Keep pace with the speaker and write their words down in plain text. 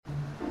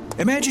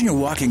Imagine you're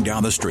walking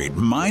down the street,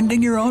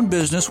 minding your own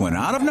business, when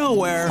out of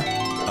nowhere,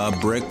 a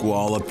brick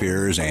wall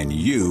appears and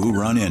you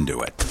run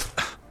into it.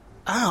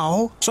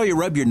 Ow. So you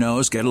rub your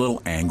nose, get a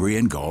little angry,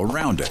 and go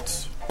around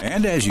it.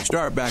 And as you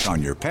start back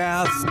on your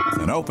path,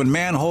 an open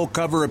manhole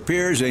cover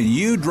appears and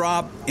you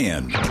drop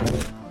in.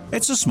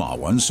 It's a small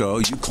one, so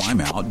you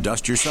climb out,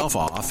 dust yourself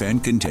off,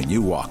 and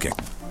continue walking.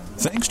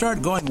 Things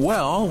start going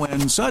well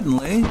when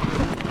suddenly,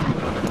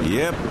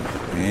 yep,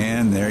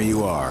 and there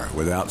you are,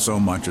 without so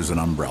much as an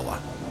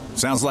umbrella.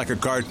 Sounds like a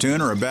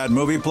cartoon or a bad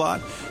movie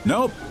plot?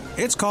 Nope,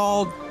 it's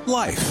called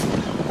life.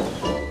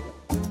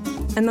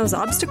 And those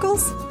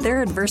obstacles?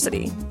 They're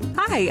adversity.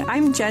 Hi,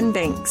 I'm Jen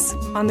Banks.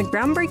 On the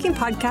groundbreaking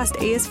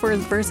podcast A is for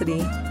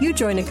Adversity, you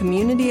join a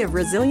community of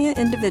resilient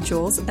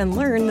individuals and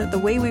learn that the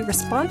way we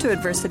respond to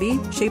adversity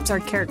shapes our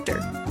character.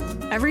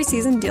 Every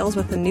season deals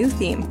with a new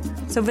theme,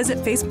 so visit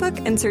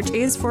Facebook and search A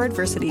is for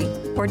Adversity,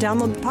 or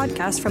download the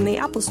podcast from the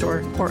Apple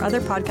Store or other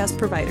podcast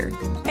provider.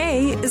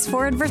 A is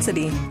for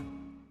Adversity.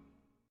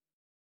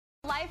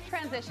 Life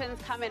transitions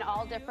come in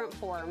all different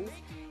forms.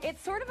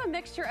 It's sort of a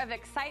mixture of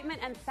excitement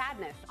and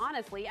sadness,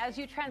 honestly, as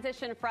you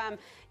transition from,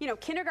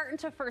 kindergarten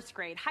to first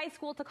grade, high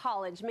school to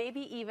college,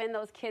 maybe even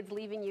those kids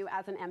leaving you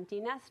as an empty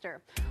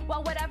nester.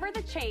 Well, whatever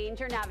the change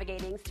you're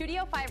navigating,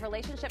 Studio 5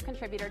 relationship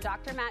contributor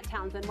Dr. Matt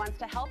Townsend wants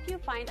to help you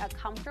find a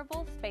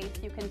comfortable space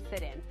you can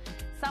sit in,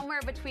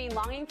 somewhere between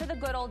longing for the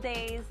good old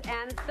days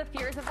and the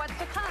fears of what's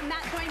to come.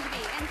 Matt joins me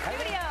in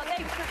studio.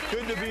 Thanks for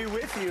being here. Good to be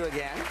with you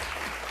again.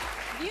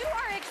 You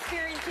are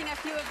experiencing a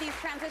few of these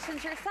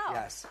transitions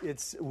yourself.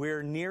 Yes,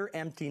 we're near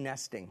empty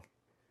nesting.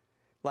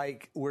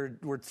 Like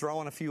we're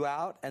throwing a few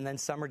out, and then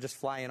some are just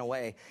flying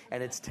away,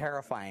 and it's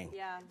terrifying.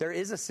 Yeah. There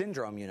is a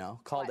syndrome,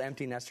 called What?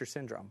 empty nester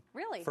syndrome.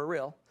 Really? For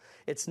real.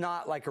 It's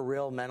not like a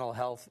real mental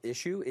health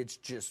issue. It's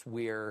just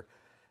we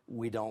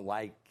don't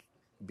like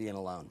being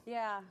alone.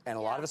 Yeah. And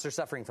a lot of us are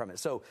suffering from it.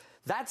 So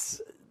that's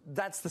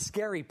the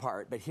scary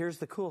part. But here's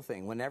the cool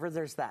thing. Whenever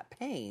there's that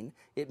pain,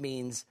 it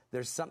means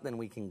there's something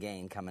we can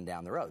gain coming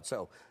down the road.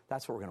 So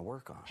that's what we're going to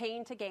work on.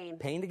 Pain to gain.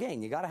 Pain to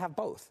gain. You got to have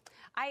both.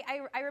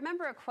 I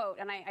remember a quote,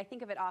 and I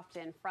think of it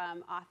often,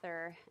 from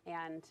author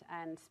and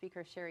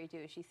speaker Sherry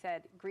Dew. She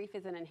said, grief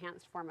is an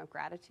enhanced form of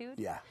gratitude.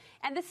 Yeah.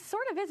 And this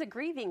sort of is a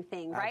grieving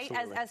thing, right?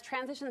 Absolutely. As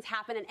transitions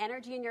happen and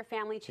energy in your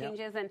family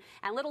changes and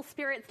little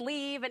spirits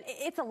leave, and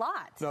it's a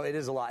lot. No, it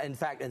is a lot. In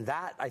fact,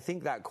 I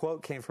think that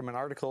quote came from an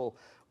article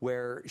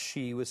where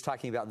she was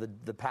talking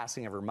about the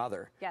passing of her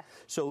mother. Yes.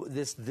 So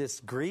this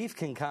grief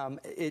can come,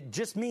 it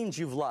just means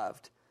you've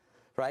loved.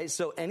 Right?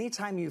 So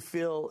anytime you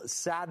feel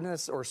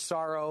sadness or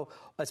sorrow,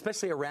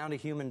 especially around a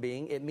human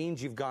being, it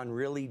means you've gone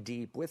really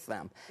deep with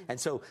them. And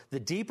so the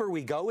deeper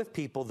we go with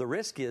people, the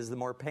risk is the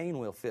more pain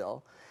we'll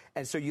feel.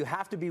 And so you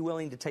have to be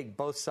willing to take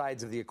both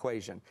sides of the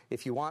equation.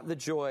 If you want the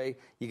joy,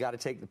 you got to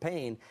take the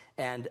pain.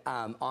 And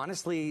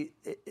honestly,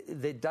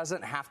 it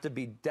doesn't have to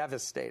be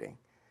devastating.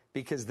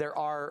 Because there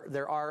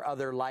are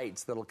other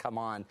lights that'll come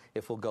on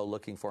if we'll go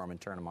looking for them and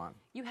turn them on.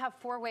 You have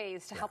 4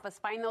 ways to help us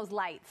find those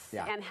lights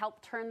and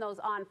help turn those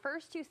on.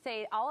 First, you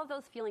say all of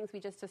those feelings we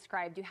just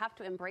described, you have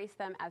to embrace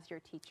them as your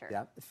teacher.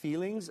 Yeah,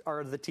 feelings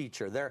are the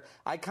teacher.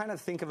 I kind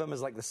of think of them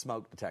as like the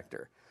smoke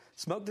detector.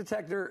 Smoke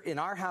detector in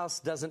our house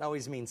doesn't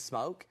always mean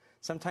smoke.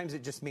 Sometimes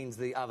it just means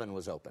the oven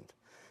was opened.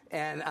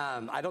 And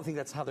I don't think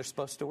that's how they're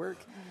supposed to work.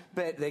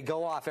 But they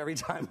go off every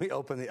time we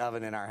open the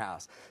oven in our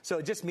house. So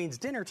it just means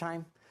dinner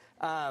time.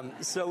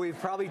 So we've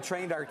probably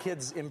trained our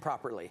kids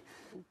improperly.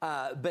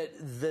 But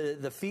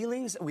the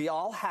feelings we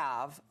all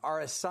have are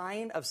a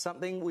sign of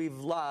something we've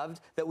loved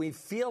that we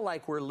feel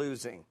like we're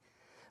losing.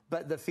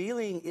 But the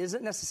feeling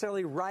isn't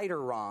necessarily right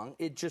or wrong.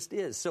 It just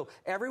is. So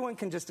everyone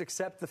can just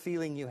accept the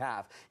feeling you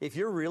have. If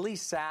you're really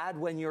sad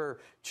when your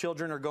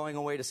children are going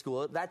away to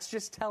school, that's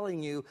just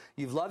telling you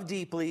you've loved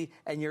deeply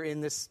and you're in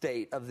this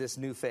state of this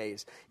new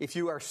phase. If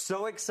you are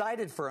so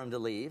excited for them to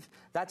leave,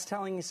 that's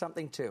telling you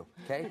something too,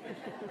 okay?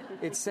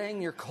 It's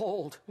saying you're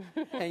cold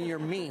and you're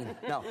mean.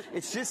 No,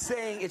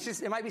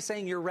 it might be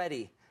saying you're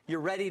ready. You're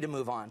ready to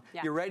move on.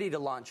 Yeah. You're ready to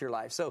launch your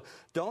life. So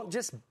don't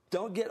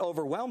get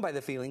overwhelmed by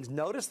the feelings.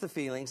 Notice the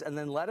feelings and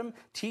then let them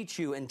teach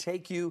you and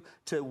take you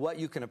to what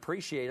you can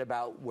appreciate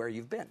about where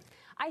you've been.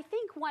 I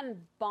think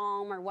one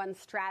balm or one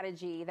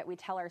strategy that we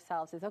tell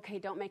ourselves is, okay,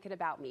 don't make it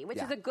about me,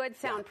 which is a good,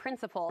 sound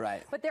principle.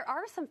 Right. But there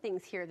are some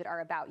things here that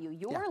are about you.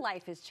 Your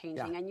life is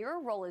changing and your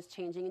role is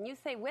changing. And you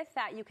say with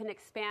that, you can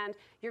expand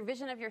your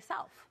vision of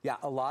yourself. Yeah,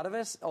 a lot of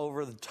us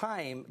over the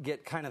time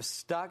get kind of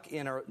stuck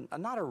in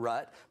not a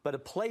rut, but a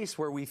place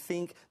where we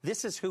think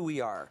this is who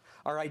we are.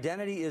 Our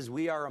identity is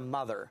we are a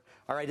mother.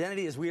 Our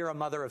identity is we are a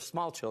mother of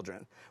small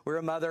children. We're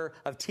a mother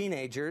of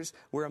teenagers.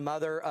 We're a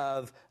mother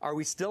of, are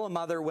we still a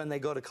mother when they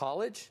go to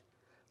college?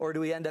 Or do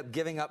we end up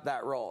giving up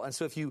that role? And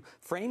so if you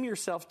frame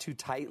yourself too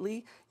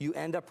tightly, you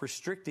end up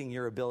restricting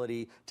your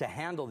ability to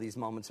handle these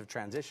moments of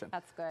transition.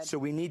 That's good. So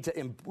we need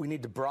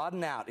to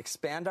broaden out,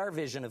 expand our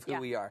vision of who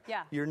we are.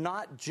 Yeah. You're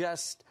not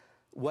just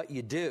what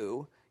you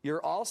do.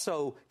 You're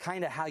also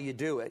kind of how you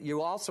do it.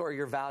 You also are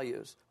your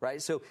values,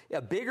 right? So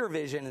a bigger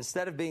vision,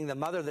 instead of being the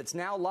mother that's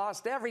now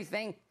lost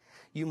everything,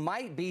 You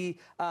might be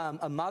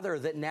a mother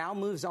that now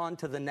moves on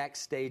to the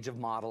next stage of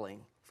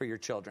modeling for your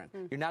children.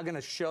 You're now going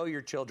to show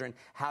your children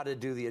how to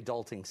do the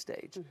adulting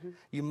stage.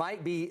 You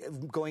might be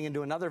going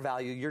into another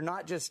value. You're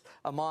not just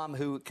a mom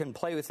who can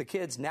play with the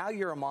kids. Now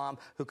you're a mom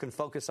who can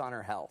focus on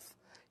her health.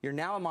 You're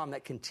now a mom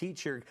that can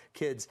teach your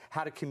kids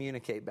how to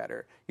communicate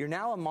better. You're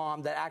now a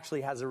mom that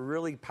actually has a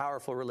really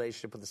powerful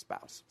relationship with a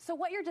spouse. So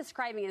what you're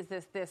describing is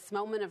this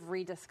moment of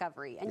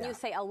rediscovery. And you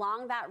say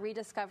along that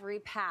rediscovery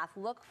path,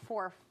 look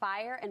for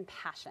fire and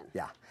passion.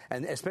 Yeah,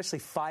 and especially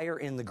fire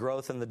in the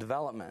growth and the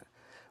development.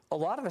 A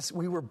lot of us,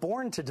 we were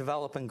born to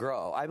develop and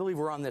grow. I believe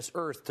we're on this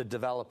earth to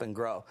develop and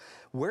grow.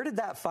 Where did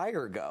that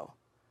fire go?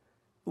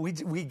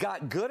 We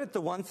got good at the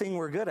one thing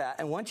we're good at,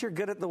 and once you're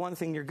good at the one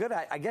thing you're good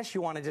at, I guess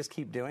you want to just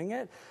keep doing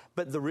it.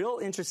 But the real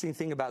interesting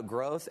thing about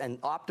growth and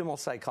optimal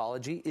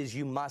psychology is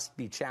you must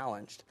be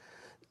challenged.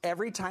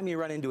 Every time you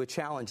run into a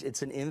challenge,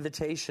 it's an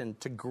invitation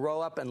to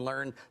grow up and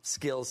learn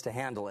skills to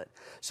handle it.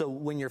 So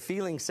when you're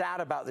feeling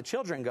sad about the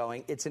children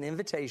going, it's an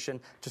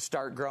invitation to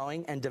start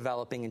growing and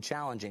developing and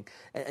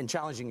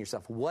challenging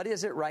yourself. What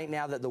is it right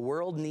now that the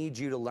world needs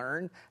you to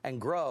learn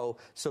and grow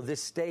so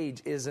this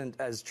stage isn't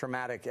as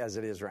traumatic as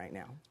it is right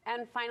now?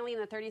 And finally, in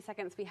the 30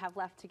 seconds we have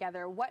left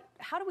together,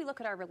 how do we look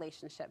at our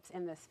relationships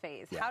in this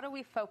phase? Yeah. How do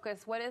we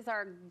focus? What is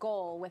our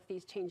goal with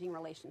these changing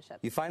relationships?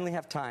 You finally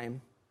have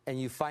time. And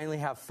you finally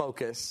have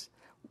focus.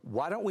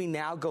 Why don't we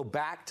now go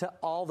back to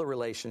all the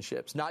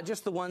relationships, not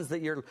just the ones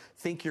that you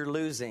think you're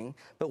losing,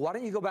 but why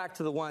don't you go back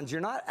to the ones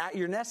your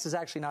nest is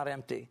actually not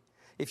empty.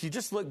 If you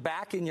just look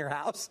back in your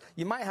house,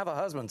 you might have a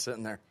husband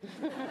sitting there.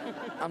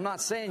 I'm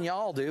not saying you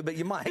all do, but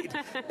you might.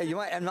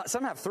 And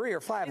some have 3 or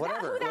 5,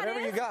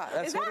 whatever you got.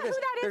 That's what it is.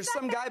 There's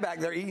some guy back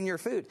there eating your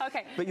food.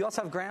 Okay. But you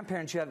also have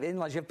grandparents, you have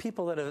in-laws, you have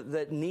people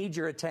that need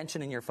your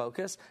attention and your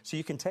focus, so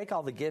you can take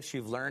all the gifts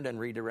you've learned and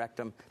redirect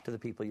them to the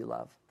people you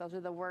love. Those are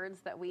the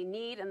words that we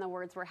need and the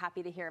words we're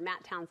happy to hear.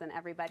 Matt Townsend,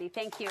 everybody,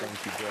 thank you,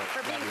 Thank you, Brooke.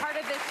 for being part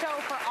of this show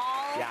for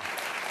all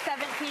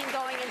 17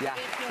 going into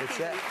 18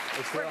 seasons.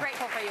 It's We're real.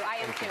 grateful for you. I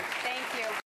am too. Thank